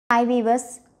Hi viewers,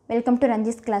 welcome to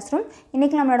Ranji's classroom.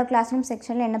 இன்னைக்கு நம்மளோட classroom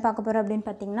sectionல என்ன பார்க்க போறோம் அப்படினு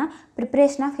பாத்தீங்கன்னா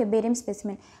preparation of herbarium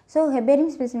specimen. So herbarium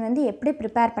specimen வந்து எப்படி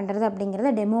prepare பண்றது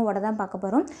அப்படிங்கறத டெமோவோட தான் பார்க்க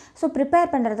போறோம். So prepare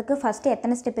பண்றதுக்கு first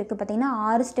எத்தனை ஸ்டெப் இருக்கு பாத்தீங்கன்னா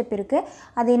 6 ஸ்டெப் இருக்கு.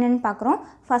 அது என்னன்னு பார்க்கறோம்.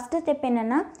 First step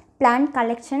என்னன்னா plant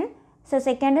collection. So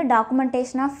second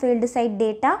documentation of field site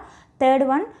data. Third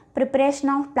one preparation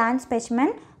of plant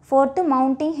specimen. Fourth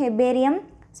mounting herbarium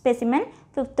specimen.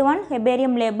 Fifth one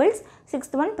herbarium labels.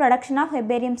 Sixth one production of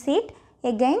herbarium seed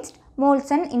against molds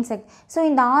and insect. So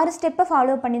இந்த 6 ஸ்டெப்பை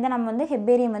follow பண்ணி தான் நம்ம வந்து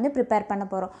herbarium வந்து prepare பண்ண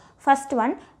போகிறோம். First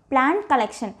one plant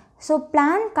collection. So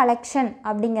plant collection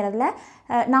அப்படிங்கிறதுல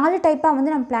 4 டைப்பாக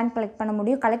வந்து நம்ம plant கலெக்ட் பண்ண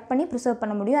முடியும், கலெக்ட் பண்ணி ப்ரிசர்வ்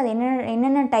பண்ண முடியும். அது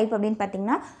என்னென்ன டைப் அப்படின்னு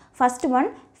பார்த்தீங்கன்னா first one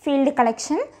field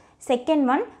collection, second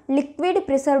one liquid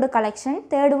preserved collection,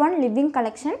 third one living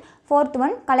collection, fourth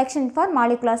one collection for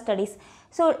molecular studies.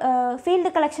 So field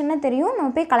கலெக்ஷன்னு தெரியும், நம்ம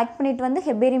போய் கலெக்ட் பண்ணிட்டு வந்து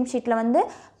ஹெர்பேரியம் ஷீட்டில் வந்து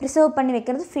ப்ரிசர்வ் பண்ணி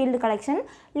வைக்கிறது ஃபீல்டு கலெக்ஷன்.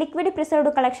 லிக்விட்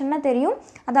ப்ரிசர்வ்டு கலெக்ஷன்னா தெரியும்,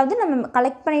 அதாவது நம்ம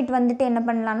கலெக்ட் பண்ணிட்டு வந்துட்டு என்ன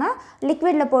பண்ணலான்னா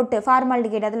லிக்விடில் போட்டு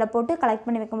ஃபார்மாலிட்டிகேட் அதில் போட்டு கலெக்ட்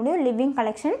பண்ணி வைக்க முடியும். Living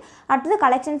collection. அடுத்தது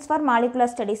கலெக்ஷன்ஸ் ஃபார்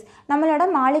மாலிகுலர் ஸ்டடீஸ், நம்மளோட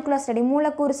மாலிகுலர் ஸ்டடி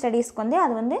மூலக்கூறு ஸ்டடீஸ்க்கு வந்து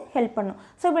அது வந்து ஹெல்ப் பண்ணும்.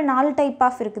 ஸோ இப்படி 4 டைப்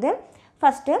ஆஃப் இருக்குது.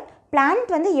 ஃபஸ்ட்டு பிளான்ட்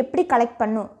வந்து எப்படி கலெக்ட்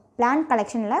பண்ணும், பிளான்ட்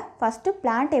கலெக்ஷனில் ஃபஸ்ட்டு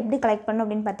பிளான்ட் எப்படி கலெக்ட் பண்ணும்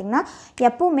அப்படின்னு பார்த்தீங்கன்னா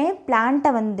எப்போவுமே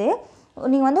பிளான்ட்டை வந்து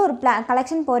நீங்கள் வந்து ஒரு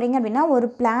கலெக்ஷன் போகிறீங்க அப்படின்னா ஒரு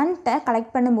பிளான்ட்டை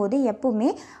கலெக்ட் பண்ணும்போது எப்போவுமே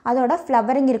அதோட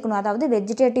ஃப்ளவரிங் இருக்கணும், அதாவது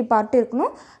வெஜிடேட்டிவ் பார்ட்டும்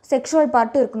இருக்கணும், செக்ஷுவல்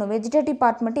பார்ட்டும் இருக்கணும். வெஜிடேட்டிவ்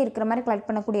பார்ட் மட்டும் இருக்கிற மாதிரி கலெக்ட்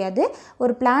பண்ணக்கூடாது.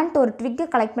 ஒரு பிளான்ட் ஒரு ட்விக்கை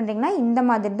கலெக்ட் பண்ணுறீங்கன்னா இந்த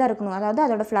மாதிரி தான் இருக்கணும், அதாவது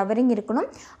அதோட ஃப்ளவரிங் இருக்கணும்.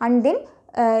 அண்ட் தென்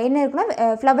என்ன இருக்கணும்,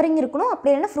 ஃப்ளவரிங் இருக்கணும்,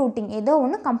 அப்படி இல்லைன்னா ஃப்ரூட்டிங் ஏதோ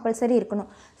ஒன்று கம்பல்சரி இருக்கணும்.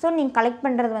 ஸோ நீங்கள் கலெக்ட்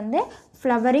பண்ணுறது வந்து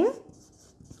ஃப்ளவரிங்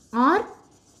ஆர்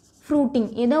ஃப்ரூட்டிங்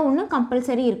ஏதோ ஒன்று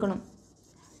கம்பல்சரி இருக்கணும்.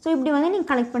 ஸோ இப்படி வந்து நீங்கள்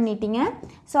கலெக்ட் பண்ணிட்டீங்க.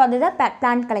 ஸோ அதுதான்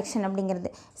பிளான்ட் கலெக்ஷன் அப்படிங்கிறது.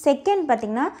 செகண்ட்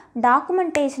பார்த்திங்கன்னா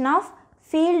documentation of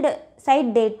field side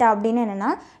data அப்படின்னு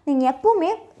என்னென்னா நீங்கள் எப்போவுமே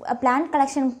பிளான்ட்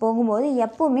கலெக்ஷனுக்கு போகும்போது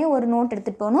எப்போவுமே ஒரு நோட்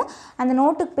எடுத்துகிட்டு போகணும். அந்த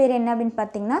நோட்டுக்கு பேர் என்ன அப்படின்னு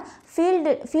பார்த்தீங்கன்னா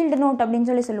ஃபீல்டு நோட்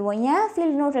அப்படின்னு சொல்லுவோம். ஏன்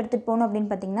ஃபீல்டு நோட் எடுத்துகிட்டு போகணும் அப்படின்னு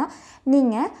பார்த்தீங்கன்னா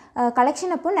நீங்கள்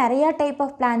கலெக்ஷன் அப்போ நிறையா டைப்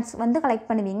ஆஃப் பிளான்ட்ஸ் வந்து கலெக்ட்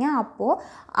பண்ணுவீங்க. அப்போது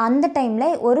அந்த டைமில்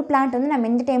ஒரு பிளான்ட் வந்து நம்ம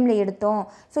எந்த டைமில் எடுத்தோம்,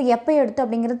 ஸோ எப்போ எடுத்தோம்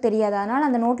அப்படிங்கிறது தெரியாது. அதனால்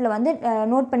அந்த நோட்டில் வந்து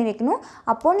நோட் பண்ணி வைக்கணும்.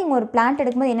 அப்போது நீங்கள் ஒரு பிளான்ட்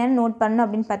எடுக்கும்போது என்னென்ன நோட் பண்ணணும்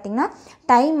அப்படின்னு பார்த்தீங்கன்னா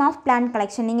டைம் ஆஃப் பிளான்ட்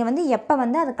கலெக்ஷன், நீங்கள் வந்து எப்போ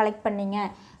வந்து அதை கலெக்ட் பண்ணீங்க.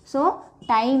 So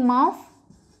time of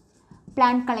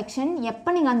plant collection, எப்போ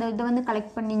நீங்கள் அந்த இதை வந்து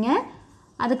கலெக்ட் பண்ணீங்க,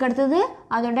 அதுக்கடுத்தது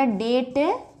அதோட டேட்டு,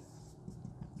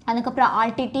 அதுக்கப்புறம்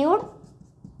ஆல்டிடியூட்,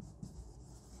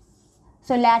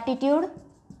 ஸோ லேட்டிடியூட்,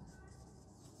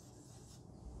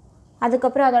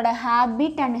 அதுக்கப்புறம் அதோட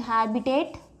ஹேபிட் அண்ட்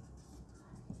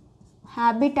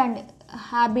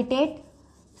ஹேபிட்டேட்.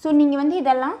 ஸோ நீங்கள் வந்து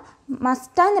இதெல்லாம்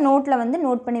மஸ்ட்டாக இந்த நோட்டில் வந்து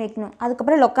நோட் பண்ணி வைக்கணும்.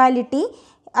 அதுக்கப்புறம் லொக்காலிட்டி,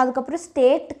 அதுக்கப்புறம்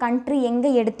ஸ்டேட், கண்ட்ரி, எங்கே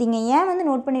எடுத்தீங்க, ஏன் வந்து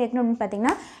நோட் பண்ணி வைக்கணும் அப்படின்னு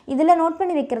பார்த்தீங்கன்னா இதில் நோட்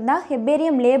பண்ணி வைக்கிறதா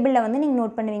ஹெர்பேரியம் லேபிளில் வந்து நீங்கள்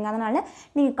நோட் பண்ணுவீங்க. அதனால்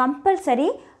நீங்கள் கம்பல்சரி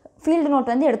ஃபீல்டு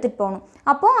நோட் வந்து எடுத்துகிட்டு போகணும்.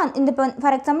 அப்போது இந்த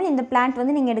ஃபார் எக்ஸாம்பிள் இந்த பிளான்ட்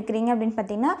வந்து நீங்கள் எடுக்கிறீங்க அப்படின்னு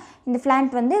பார்த்தீங்கன்னா இந்த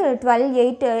பிளான்ட் வந்து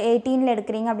 12/8/18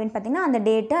 எடுக்கிறீங்க அப்படின்னு பார்த்தீங்கன்னா அந்த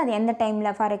டேட்டு, அது எந்த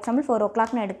டைமில், ஃபார் எக்ஸாம்பிள் 4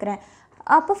 o'clock நான் எடுக்கிறேன்,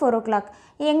 அப்போ 4 o'clock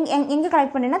எங்கே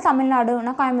கலெக்ட் பண்ணுறேன்னா தமிழ்நாடு,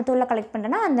 நான் கோயம்புத்தூரில் கலெக்ட்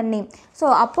பண்ணுறேன்னா அந்த நேம். ஸோ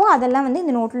அப்போது அதெல்லாம் வந்து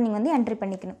இந்த நோட்டில் நீங்கள் வந்து என்ட்ரி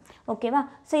பண்ணிக்கணும். ஓகேவா?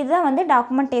 ஸோ இதுதான் வந்து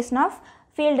documentation of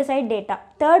field side data.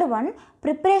 Third one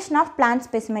preparation of plant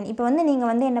specimen. இப்போ வந்து நீங்கள்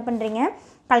வந்து என்ன பண்ணுறீங்க,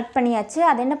 கலெக்ட் பண்ணியாச்சு,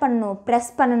 அதை என்ன பண்ணணும், ப்ரெஸ்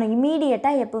பண்ணணும்.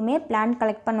 இமீடியட்டாக எப்போவுமே பிளான்ட்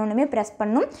கலெக்ட் பண்ணணுமே ப்ரெஸ்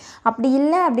பண்ணணும். அப்படி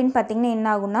இல்லை அப்படின்னு பார்த்தீங்கன்னா என்ன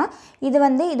ஆகும்னா இது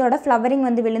வந்து இதோட ஃப்ளவரிங்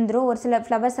வந்து விழுந்துடும். ஒரு சில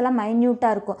ஃப்ளவர்ஸ் எல்லாம்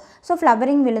மைன்யூட்டாக இருக்கும். ஸோ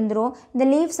ஃப்ளவரிங் விழுந்துடும். இந்த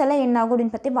லீவ்ஸ் எல்லாம் என்ன ஆகும்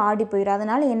அப்படின்னு பார்த்து வாடி போயிடும்.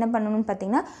 அதனால் என்ன பண்ணணும்னு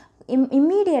பார்த்தீங்கன்னா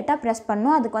இம்மீடியட்டாக ப்ரெஸ்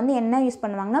பண்ணணும். அதுக்கு வந்து என்ன யூஸ்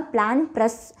பண்ணுவாங்கன்னா பிளான்ட்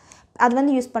ப்ரெஸ் அது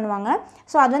வந்து யூஸ் பண்ணுவாங்க.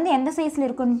 ஸோ அது வந்து எந்த சைஸில்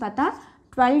இருக்குன்னு பார்த்தா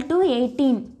 12 to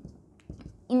 18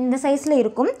 இந்த சைஸில்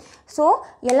இருக்கும். ஸோ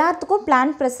எல்லாத்துக்கும்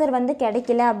பிளான்ட் ப்ரெஷர் வந்து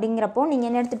கிடைக்கல அப்படிங்கிறப்போ நீங்கள்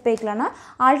என்ன எடுத்துகிட்டு போய்க்கலாம்னா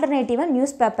ஆல்டர்னேட்டிவாக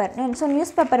news paper. So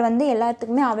news paper வந்து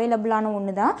எல்லாத்துக்குமே அவைலபிளான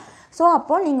ஒன்று தான். ஸோ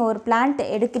அப்போது நீங்கள் ஒரு பிளான்ட்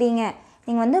எடுக்கிறீங்க,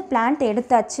 நீங்கள் வந்து பிளான்ட்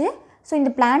எடுத்தாச்சு. ஸோ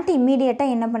இந்த பிளான்ட்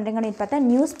இம்மீடியட்டாக என்ன பண்ணுறீங்க அப்படின்னு பார்த்தா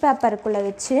நியூஸ் பேப்பருக்குள்ளே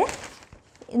வச்சு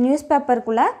நியூஸ்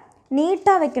பேப்பருக்குள்ளே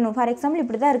நீட்டாக வைக்கணும். ஃபார் எக்ஸாம்பிள்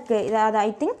இப்படி தான் இருக்குது இது, அது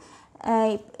ஐ திங்க்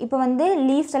இப்போ வந்து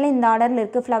லீவ்ஸ் எல்லாம் இந்த ஆர்டரில்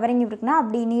இருக்குது, ஃப்ளவரிங் இப்படி இருக்குன்னா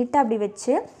அப்படி நீட்டாக அப்படி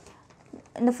வச்சு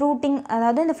இந்த ஃப்ரூட்டிங்,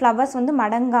 அதாவது இந்த ஃப்ளவர்ஸ் வந்து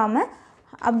மடங்காமல்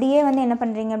அப்படியே வந்து என்ன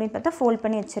பண்ணுறீங்க அப்படின்னு பார்த்தா ஃபோல்ட்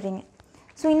பண்ணி வச்சுறீங்க.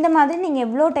 ஸோ இந்த மாதிரி நீங்கள்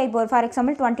எவ்வளோ டைப், ஒரு for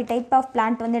example 20 type of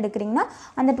plant வந்து எடுக்கிறீங்கன்னா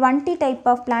அந்த 20 டைப்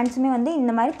ஆஃப் பிளான்ட்ஸுமே வந்து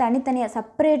இந்த மாதிரி தனித்தனியாக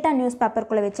செப்பரேட்டாக நியூஸ்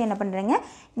பேப்பருக்குள்ளே வச்சு என்ன பண்ணுறீங்க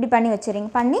இப்படி பண்ணி வச்சுறீங்க.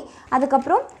 பண்ணி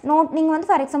அதுக்கப்புறம் நோட் நீங்கள் வந்து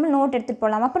ஃபார் எக்ஸாம்பிள் நோட் எடுத்துகிட்டு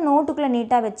போகலாம். அப்போ நோட்டுக்குள்ளே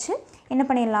நீட்டாக வச்சு என்ன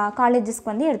பண்ணிடலாம்,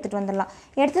 காலேஜஸ்க்கு வந்து எடுத்துகிட்டு வந்துடலாம்.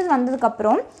 எடுத்துகிட்டு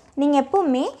வந்ததுக்கப்புறம் நீங்கள்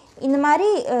எப்போவுமே இந்த மாதிரி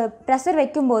ப்ரெஷர்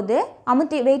வைக்கும்போது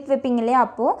அமுத்தி வெயிட் வைப்பீங்க இல்லையா,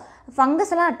 அப்போது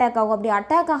ஃபங்கஸ் எல்லாம் அட்டாக் ஆகும். அப்படி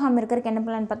அட்டாக் ஆகாமல் இருக்கிறதுக்கு என்ன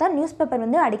பண்ணலான்னு பார்த்தா நியூஸ் பேப்பர்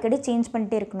வந்து அடிக்கடி சேஞ்ச்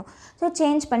பண்ணிட்டே இருக்கணும். ஸோ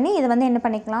சேஞ்ச் பண்ணி இதை வந்து என்ன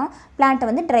பண்ணிக்கலாம், பிளான்ட்டை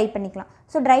வந்து ட்ரை பண்ணிக்கலாம்.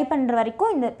 ஸோ ட்ரை பண்ணுற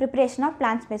வரைக்கும் இந்த ப்ரிப்பரேஷன் ஆஃப்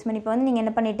பிளான்ட் ஸ்பெசிமென். இப்போ வந்து நீங்கள்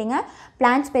என்ன பண்ணிட்டீங்க,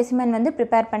 பிளான்ட் ஸ்பெசிமென் வந்து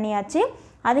ப்ரிப்பேர் பண்ணியாச்சு.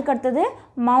 அதுக்கடுத்தது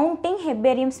மவுண்டிங்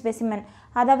ஹெர்பேரியம் ஸ்பெசிமென்.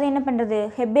 அதாவது என்ன பண்ணுறது,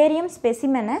 ஹெர்பேரியம்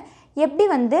ஸ்பெசிமெனை எப்படி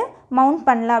வந்து மவுண்ட்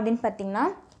பண்ணலாம் அப்படின்னு பார்த்தீங்கன்னா,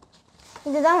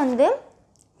 இதுதான் வந்து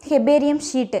ஹெர்பேரியம்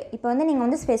ஷீட்டு. இப்போ வந்து நீங்கள்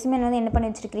வந்து ஸ்பெசிமென் வந்து என்ன பண்ணி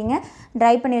வச்சுருக்கீங்க,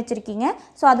 ட்ரை பண்ணி வச்சுருக்கீங்க.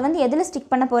 ஸோ அது வந்து எதில் ஸ்டிக்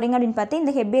பண்ண போகிறீங்க அப்படின்னு பார்த்து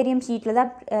இந்த ஹெர்பேரியம் ஷீட்டில் தான்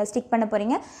ஸ்டிக் பண்ண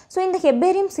போகிறீங்க. ஸோ இந்த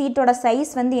ஹெர்பேரியம் ஷீட்டோட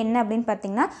சைஸ் வந்து என்ன அப்படின்னு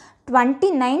பார்த்தீங்கன்னா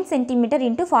 29 centimetre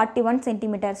into 41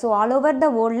 centimetre. So all over the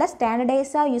வேர்ல்டில்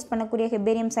ஸ்டாண்டர்டைஸாக யூஸ் பண்ணக்கூடிய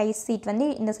ஹெர்பேரியம் சைஸ் ஷீட் வந்து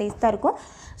இந்த சைஸ் தான் இருக்கும்.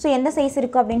 ஸோ எந்த சைஸ்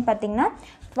இருக்குது அப்படின்னு பார்த்தீங்கன்னா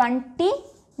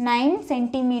 29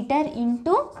 சென்டிமீட்டர்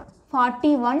இன்ட்டு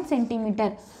 41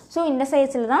 சென்டிமீட்டர். ஸோ இந்த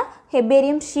சைஸில் தான்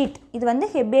ஹெர்பேரியம் ஷீட். இது வந்து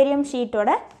ஹெர்பேரியம் ஷீட்டோட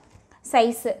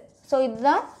சைஸு. ஸோ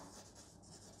இதுதான்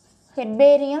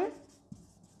ஹெர்பேரியம்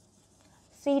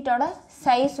ஷீட்டோட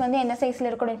சைஸ் வந்து எந்த சைஸில்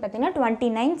இருக்கும் அப்படின்னு பார்த்தீங்கன்னா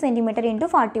 29 சென்டிமீட்டர் இன்ட்டு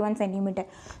 41 சென்டிமீட்டர்.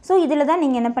 ஸோ இதில் தான்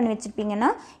நீங்கள் என்ன பண்ணி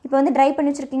வச்சுருப்பீங்கன்னா, இப்போ வந்து ட்ரை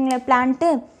பண்ணி வச்சுருக்கீங்களே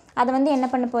பிளான்ட்டு, அதை வந்து என்ன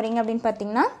பண்ண போகிறீங்க அப்படின்னு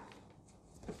பார்த்தீங்கன்னா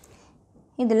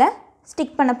இதில்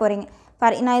ஸ்டிக் பண்ண போகிறீங்க.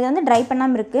 நான் இதை வந்து ட்ரை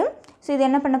பண்ணாமல் இருக்குது. ஸோ இது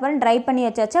என்ன பண்ண போகிறேன், ட்ரை பண்ணி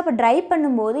வச்சாச்சு. அப்போ ட்ரை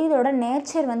பண்ணும்போது இதோட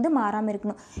நேச்சர் வந்து மாறாமல்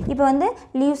இருக்கணும். இப்போ வந்து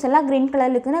லீவ்ஸ் எல்லாம் க்ரீன்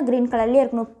கலரில் இருக்குதுன்னா க்ரீன் கலர்லேயே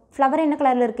இருக்கணும். ஃப்ளவர் என்ன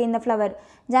கலரில் இருக்குது, இந்த ஃப்ளவர்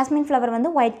ஜாஸ்மின் ஃப்ளவர் வந்து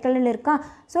ஒயிட் கலரில் இருக்கா.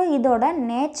 ஸோ இதோட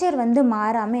நேச்சர் வந்து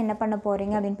மாறாமல் என்ன பண்ண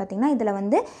போகிறீங்க அப்படின்னு பார்த்தீங்கன்னா இதில்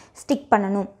வந்து ஸ்டிக்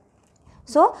பண்ணணும்.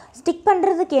 ஸோ ஸ்டிக்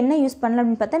பண்ணுறதுக்கு என்ன யூஸ் பண்ணலாம்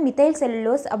அப்படின்னு பார்த்தா மித்தைல்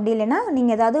செல்லுலோஸ், அப்படி இல்லைன்னா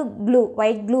நீங்கள் ஏதாவது க்ளூ,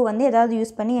 ஒயிட் க்ளூ வந்து ஏதாவது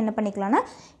யூஸ் பண்ணி என்ன பண்ணிக்கலாம்னா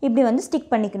இப்படி வந்து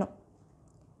ஸ்டிக் பண்ணிக்கணும்.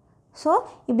 ஸோ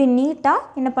இப்படி நீட்டாக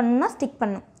என்ன பண்ணணும்னா ஸ்டிக்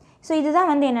பண்ணணும். ஸோ இதுதான்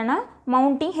வந்து என்னென்னா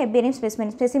மவுண்டிங் ஹெர்பேரியம்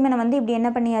ஸ்பெசிமெனை வந்து இப்படி என்ன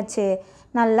பண்ணியாச்சு,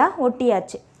 நல்லா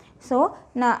ஒட்டியாச்சு. ஸோ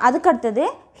நான் அதுக்கடுத்தது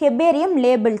ஹெர்பேரியம்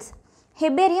லேபிள்ஸ்.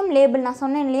 ஹெர்பேரியம் லேபிள் நான்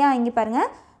சொன்னேன் இல்லையா, இங்கே பாருங்கள்.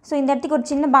 ஸோ இந்த இடத்துக்கு ஒரு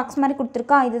சின்ன பாக்ஸ் மாதிரி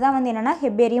கொடுத்துருக்கா, இதுதான் வந்து என்னென்னா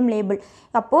ஹெர்பேரியம் லேபிள்.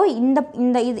 அப்போது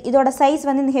இதோட சைஸ்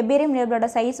வந்து இந்த ஹெர்பேரியம் லேபிளோட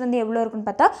சைஸ் வந்து எவ்வளோ இருக்குன்னு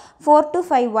பார்த்தா 4 to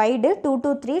 5 வைடு, 2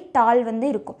 to 3 டால் வந்து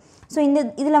இருக்கும். ஸோ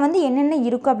இதில் வந்து என்னென்ன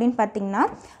இருக்கும் அப்படின்னு பார்த்தீங்கன்னா,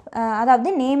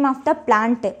 அதாவது நேம் ஆஃப் த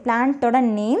பிளான்ட்டோட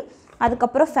நேம்,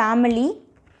 அதுக்கப்புறம் ஃபேமிலி.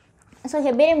 ஸோ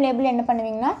ஹெர்பேரியம் லேபிள் என்ன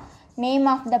பண்ணுவீங்கன்னா நேம்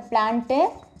ஆஃப் த பிளான்ட்டு,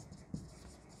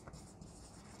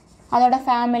 அதோட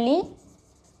ஃபேமிலி.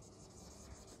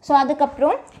 ஸோ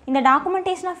அதுக்கப்புறம் இந்த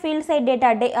documentation of field side data,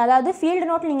 அதாவது ஃபீல்டு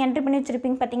நோட்டில் நீங்கள் என்ட்ரி பண்ணி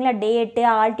வச்சுருப்பீங்க பார்த்தீங்களா, டேட்டு,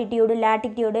 ஆல்டிடியூடு,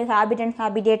 லேட்டிடியூடு,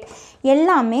 ஹேபிடேட்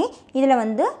எல்லாமே இதில்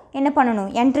வந்து என்ன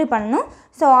பண்ணணும், என்ட்ரி பண்ணணும்.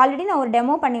 ஸோ ஆல்ரெடி நான் ஒரு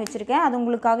டெமோ பண்ணி வச்சுருக்கேன், அது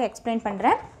உங்களுக்காக எக்ஸ்பிளைன்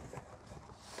பண்ணுறேன்.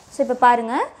 ஸோ இப்போ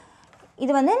பாருங்கள்,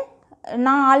 இது வந்து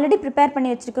நான் ஆல்ரெடி ப்ரிப்பேர் பண்ணி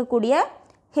வச்சுருக்கக்கூடிய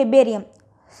ஹெர்பேரியம்.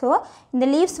 ஸோ இந்த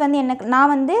லீவ்ஸ் வந்து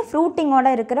நான் வந்து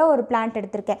ஃப்ரூட்டிங்கோடு இருக்கிற ஒரு பிளான்ட்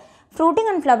எடுத்திருக்கேன். ஃப்ரூட்டிங்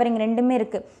அண்ட் ஃப்ளவரிங் ரெண்டுமே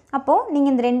இருக்குது. அப்போது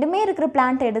நீங்கள் இந்த ரெண்டுமே இருக்கிற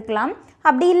பிளான்ட் எடுக்கலாம்.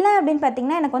 அப்படி இல்லை அப்படின்னு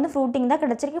பார்த்தீங்கன்னா எனக்கு வந்து ஃப்ரூட்டிங் தான்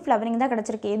கிடச்சிருக்கு, ஃப்ளவரிங் தான்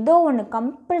கிடச்சிருக்கு, ஏதோ ஒன்று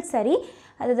கம்பல்சரி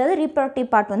அதாவது ரீப்ரொடக்டிவ்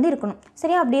பார்ட் வந்து இருக்கணும்.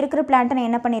 சரி, அப்படி இருக்கிற பிளான்ட்டை நான்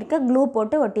என்ன பண்ணியிருக்கேன், க்ளூ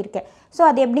போட்டு ஒட்டியிருக்கேன். ஸோ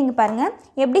அது எப்படிங்க பாருங்கள்,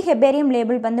 எப்படி ஹெர்பேரியம்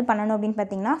லேபிள் வந்து பண்ணணும் அப்படின்னு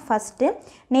பார்த்தீங்கன்னா first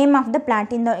name of the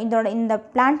plant. இந்த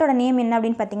பிளான்ட்டோட நேம் என்ன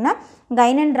அப்படின்னு பார்த்தீங்கன்னா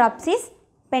கைனன்ட்ராப்சிஸ்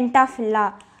பென்டாஃபில்லா.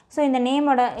 ஸோ இந்த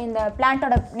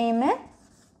பிளான்ட்டோட நேமு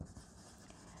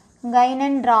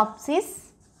கைனன்ட்ராப்சிஸ்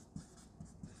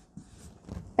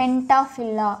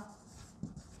பென்டாஃபில்லா.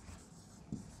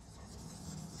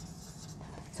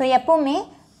 ஸோ எப்போவுமே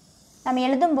நம்ம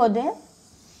எழுதும்போது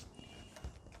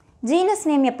ஜீனஸ்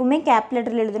நேம் எப்போவுமே கேப்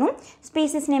லெட்டரில் எழுதணும்,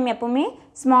 ஸ்பீசிஸ் நேம் எப்போவுமே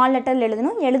ஸ்மால் லெட்டரில்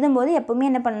எழுதணும். எழுதும்போது எப்போவுமே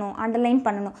என்ன பண்ணணும், அண்டர்லைன்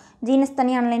பண்ணணும். ஜீனஸ்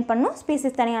தனியாக அண்டர்லைன் பண்ணணும்,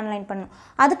 ஸ்பீசிஸ் தனியாக அண்டர்லைன் பண்ணணும்.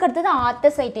 அதுக்கடுத்தது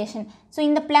ஆத்தர் சைட்டேஷன். ஸோ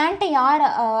இந்த பிளான்ட்டை யார்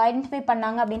ஐடென்டிஃபை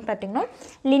பண்ணாங்க அப்படின்னு பார்த்தீங்கன்னா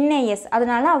லின்னேயஸ்.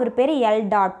 அதனால அவர் பேர் எல்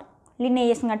டாட்,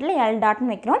 லின்னேயஸ்ங்காட்டில் எல்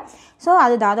டாட்னு வைக்கிறோம். ஸோ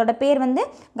அதுதான் அதோட பேர் வந்து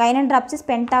கைனன்ட்ராப்சிஸ்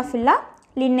பென்டாஃபில்லா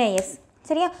லின்னேயஸ்.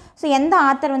 சரியா? ஸோ எந்த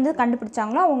ஆத்தர் வந்து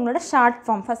கண்டுபிடிச்சாங்களோ அவங்களோட ஷார்ட்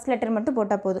ஃபார்ம் ஃபஸ்ட் லெட்டர் மட்டும்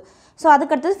போட்டால் போதும். ஸோ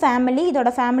அதுக்கடுத்தது ஃபேமிலி. இதோட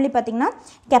ஃபேமிலி பார்த்திங்கன்னா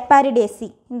கெப்பாரிடேசி.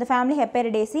 இந்த ஃபேமிலி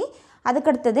ஹெப்பாரிடேசி.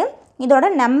 அதுக்கடுத்தது இதோட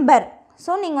நம்பர்.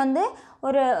 ஸோ நீங்கள் வந்து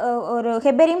ஒரு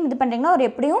ஹெர்பேரியம் இது பண்ணுறீங்கன்னா ஒரு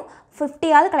எப்படியும்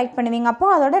 50ஆவது கலெக்ட் பண்ணுவீங்க.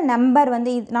 அப்போது அதோட நம்பர்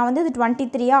வந்து நான் வந்து இது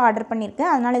 23 ஆர்டர்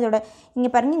பண்ணியிருக்கேன். அதனால் இதோட இங்கே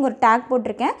பாருங்கள், இங்கே ஒரு டேக்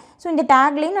போட்டிருக்கேன். ஸோ இந்த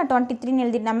டேக்லேயும் நான் 23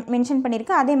 எழுதி மென்ஷன்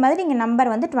பண்ணியிருக்கேன். அதே மாதிரி இங்கே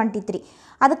நம்பர் வந்து 23.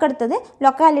 அதுக்கடுத்தது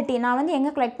லொக்காலிட்டி. நான் வந்து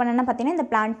எங்கே கலெக்ட் பண்ணேன்னா பார்த்தீங்கன்னா இந்த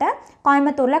பிளான்ட்டை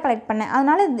கோயம்புத்தூரில் கலெக்ட் பண்ணேன்.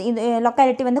 அதனால் இது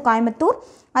லொக்காலிட்டி வந்து கோயம்புத்தூர்.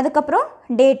 அதுக்கப்புறம்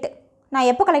டேட்டு நான்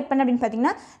எப்போ கலெக்ட் பண்ணேன் அப்படின்னு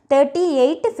பார்த்தீங்கன்னா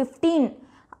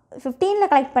 38/15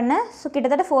 கலெக்ட் பண்ணேன். ஸோ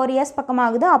கிட்டத்தட்ட 4 இயர்ஸ்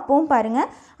பக்கமாகுது. அப்பவும் பாருங்கள்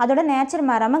அதோட நேச்சர்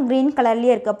மாறாமல் க்ரீன்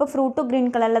கலர்லேயே இருக்குது. அப்போ ஃப்ரூட்டும்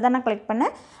க்ரீன் கலரில் தான் நான் கலெக்ட்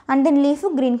பண்ணேன், and then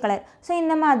லீஃபும் green colour. So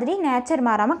இந்த மாதிரி நேச்சர்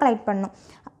மாறாமல் கலெக்ட்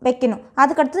வைக்கணும்.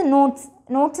 அதுக்கடுத்தது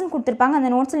நோட்ஸ்ன்னு கொடுத்துருப்பாங்க. அந்த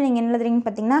நோட்ஸில் நீங்கள் என்ன எழுதுறீங்கன்னு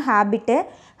பார்த்தீங்கன்னா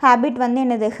ஹேபிட் வந்து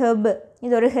என்னது ஹெர்பு,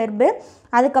 இது ஒரு ஹெர்பு.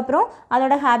 அதுக்கப்புறம்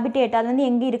அதோட ஹேபிட்டேட் அது வந்து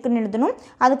எங்கே இருக்குதுன்னு எழுதணும்.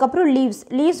 அதுக்கப்புறம்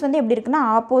லீவ்ஸ் வந்து எப்படி இருக்குன்னா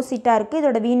ஆப்போசிட்டாக இருக்குது.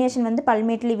 இதோட வீனேஷன் வந்து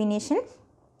பல்மேட்லி வீனேஷன்.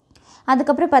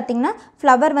 அதுக்கப்புறம் பார்த்திங்கன்னா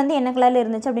ஃப்ளவர் வந்து என்ன கலரில்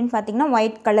இருந்துச்சு அப்படின்னு பார்த்தீங்கன்னா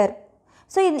ஒயிட் கலர்.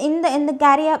 ஸோ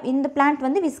இந்த பிளான்ட்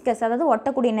வந்து விஸ்கஸ், அதாவது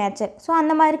ஒட்டக்கூடிய நேச்சர். ஸோ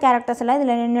அந்த மாதிரி கேரக்டர்ஸ் எல்லாம்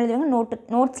இதில் என்ன எழுதுவீங்க,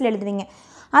 நோட்ஸில் எழுதுவீங்க.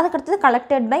 அதுக்கடுத்தது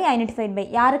கலெக்டட் பை, ஐடென்டிஃபைட் பை,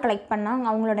 யார் கலெக்ட் பண்ணாங்க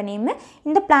அவங்களோட நேமு,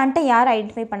 இந்த பிளான்ட்டை யார்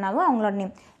ஐடென்டிஃபை பண்ணாவோ அவங்களோட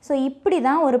நேம். ஸோ இப்படி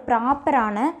தான் ஒரு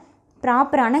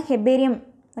ப்ராப்பரான ஹெர்பேரியம்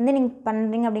வந்து நீங்கள்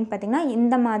பண்ணுறீங்க அப்படின்னு பார்த்தீங்கன்னா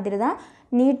இந்த மாதிரி தான்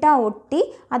நீட்டாக ஒட்டி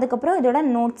அதுக்கப்புறம் இதோட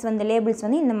நோட்ஸ் வந்து லேபிள்ஸ்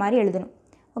வந்து இந்த மாதிரி எழுதணும்.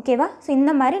 ஓகேவா? ஸோ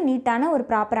இந்த மாதிரி நீட்டான ஒரு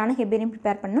ப்ராப்பரான ஹெர்பேரியம்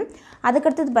ப்ரிப்பேர் பண்ணணும்.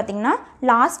 அதுக்கடுத்தது பார்த்திங்கன்னா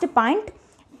last point,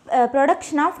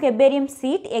 production of herbarium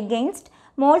seat against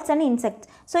moles and insects.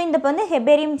 So இந்த இப்போ வந்து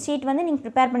ஹெர்பேரியம் ஷீட் வந்து நீங்கள்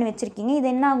ப்ரிப்பேர் பண்ணி வச்சுருக்கீங்க. இது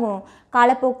என்ன ஆகும்,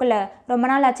 காலப்போக்கில் ரொம்ப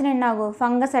நாள் ஆச்சுன்னா என்ன ஆகும்,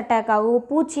 ஃபங்கஸ் அட்டாக் ஆகும்,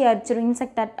 பூச்சி அரிச்சிடும்,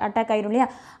 இன்செக்ட் அட்டாக் ஆகிடும் இல்லையா?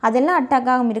 அதெல்லாம் அட்டாக்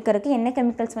ஆகும் இருக்கிறதுக்கு என்ன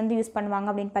கெமிக்கல்ஸ் வந்து யூஸ் பண்ணுவாங்க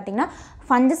அப்படின்னு பார்த்தீங்கன்னா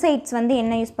ஃபங்கசைட்ஸ் வந்து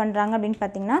என்ன யூஸ் பண்ணுறாங்க அப்படின்னு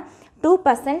பார்த்தீங்கன்னா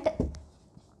 2%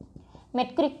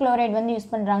 மெர்க்குரி குளோரைடு வந்து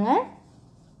யூஸ் பண்ணுறாங்க.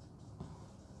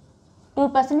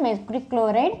 2% மெர்க்குரி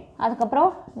குளோரைடு,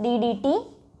 அதுக்கப்புறம் டிடிடி,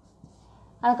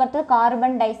 அதுக்கடுத்து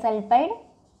கார்பன் டைசல்ஃபைடு,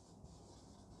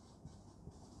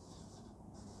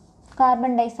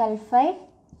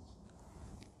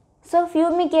 ஸோ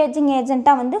ஃபியூமிகேட்டிங்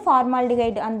ஏஜெண்ட்டாக வந்து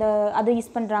ஃபார்மால்டிஹைடு அது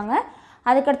யூஸ் பண்ணுறாங்க.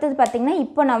 அதுக்கடுத்தது பார்த்திங்கன்னா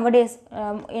இப்போ நவடேஸ்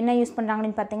என்ன யூஸ்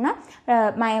பண்ணுறாங்கன்னு பார்த்தீங்கன்னா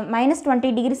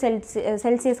 -20 டிகிரி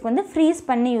செல்சியஸ்க்கு வந்து ஃப்ரீஸ்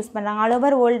பண்ணி யூஸ் பண்ணுறாங்க. ஆல்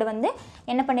ஓவர் வேர்ல்டு வந்து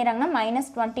என்ன பண்ணிடுறாங்கன்னா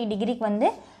 -20 டிகிரிக்கு வந்து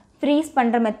ஃப்ரீஸ்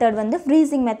பண்ணுற மெத்தட் வந்து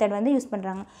ஃப்ரீசிங் மெத்தட் வந்து யூஸ்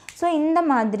பண்ணுறாங்க. ஸோ இந்த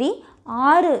மாதிரி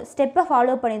 6 ஸ்டெப்பை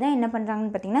ஃபாலோ பண்ணி தான் என்ன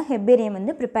பண்ணுறாங்கன்னு பார்த்தீங்கன்னா ஹெர்பேரியம்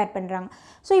வந்து ப்ரிப்பேர் பண்ணுறாங்க.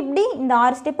 ஸோ இப்படி இந்த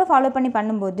 6 ஸ்டெப்பை ஃபாலோ பண்ணி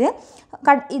பண்ணும்போது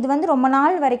இது வந்து ரொம்ப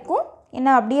நாள் வரைக்கும் என்ன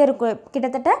அப்படியே இருக்கும்.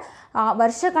 கிட்டத்தட்ட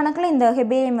வருஷ கணக்கில் இந்த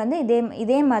ஹெர்பேரியம் வந்து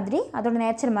இதே மாதிரி அதோட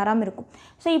நேச்சர் மரம் இருக்கும்.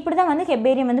 ஸோ இப்படி தான் வந்து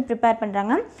ஹெர்பேரியம் வந்து ப்ரிப்பேர்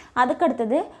பண்ணுறாங்க.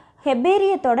 அதுக்கடுத்தது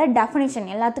ஹெர்பேரியத்தோட டெஃபினிஷன்,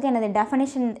 எல்லாத்துக்கும் என்னது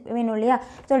டெஃபினிஷன் வேணும் இல்லையா?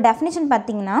 ஸோ டெஃபினிஷன்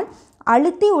பார்த்திங்கன்னா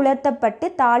அழுத்தி உலர்த்தப்பட்டு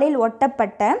தாளில்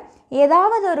ஒட்டப்பட்ட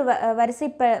ஏதாவது ஒரு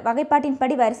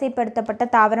வகைப்பாட்டின்படி வரிசைப்படுத்தப்பட்ட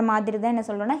தாவரம் மாதிரி தான் என்ன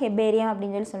சொல்கிறோன்னா ஹெர்பேரியம்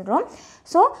அப்படின்னு சொல்கிறோம்.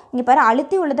 ஸோ இங்கே பாரு,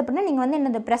 அழுத்தி உலர்த்தப்பட்ட நீங்கள் வந்து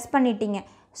என்னது ப்ரெஸ் பண்ணிட்டீங்க.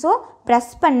 ஸோ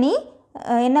ப்ரெஸ் பண்ணி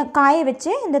என்ன காய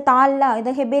வச்சு இந்த தாளாக,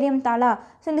 இது ஹெர்பேரியம் தாளா.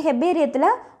 ஸோ இந்த ஹெர்பேரியத்தில்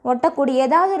ஒட்டக்கூடிய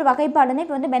ஏதாவது ஒரு வகைப்பாடுன்னு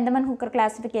இப்போ வந்து பெந்தமன் ஹூக்கர்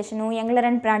கிளாஸிஃபிகேஷனும் எங்லர்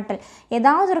அண்ட் பிராண்டல்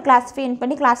ஏதாவது ஒரு கிளாஸிஃபை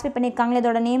பண்ணியிருக்காங்க.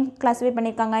 இதோட நேம் கிளாஸிஃபை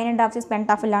பண்ணியிருக்காங்க ஐனடாப்சிஸ்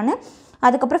பென்டாஃபிலான்னு.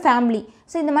 அதுக்கப்புறம் ஃபேமிலி.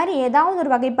 ஸோ இந்த மாதிரி ஏதாவது ஒரு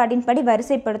வகைப்பாட்டின் படி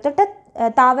வரிசைப்படுத்த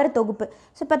தாவர தொகுப்பு.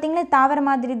 ஸோ பார்த்திங்களா தாவர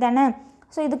மாதிரி தானே.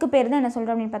 ஸோ இதுக்கு பேர் தான் என்ன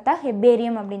சொல்கிறோம் அப்படின்னு பார்த்தா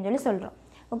ஹெர்பேரியம் அப்படின்னு சொல்கிறோம்.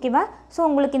 ஓகேவா? ஸோ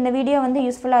உங்களுக்கு இந்த வீடியோ வந்து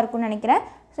யூஸ்ஃபுல்லாக இருக்கும்னு நினைக்கிறேன்.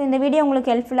 ஸோ இந்த வீடியோ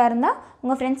உங்களுக்கு ஹெல்ப்ஃபுல்லாக இருந்தால்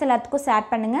உங்கள் ஃப்ரெண்ட்ஸ் எல்லாத்துக்கும் ஷேர்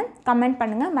பண்ணுங்கள், கமெண்ட்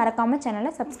பண்ணுங்கள், மறக்காமல்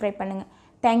சேனலை சப்ஸ்கிரைப் பண்ணுங்கள்.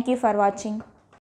 தேங்க்யூ ஃபார் வாட்சிங்.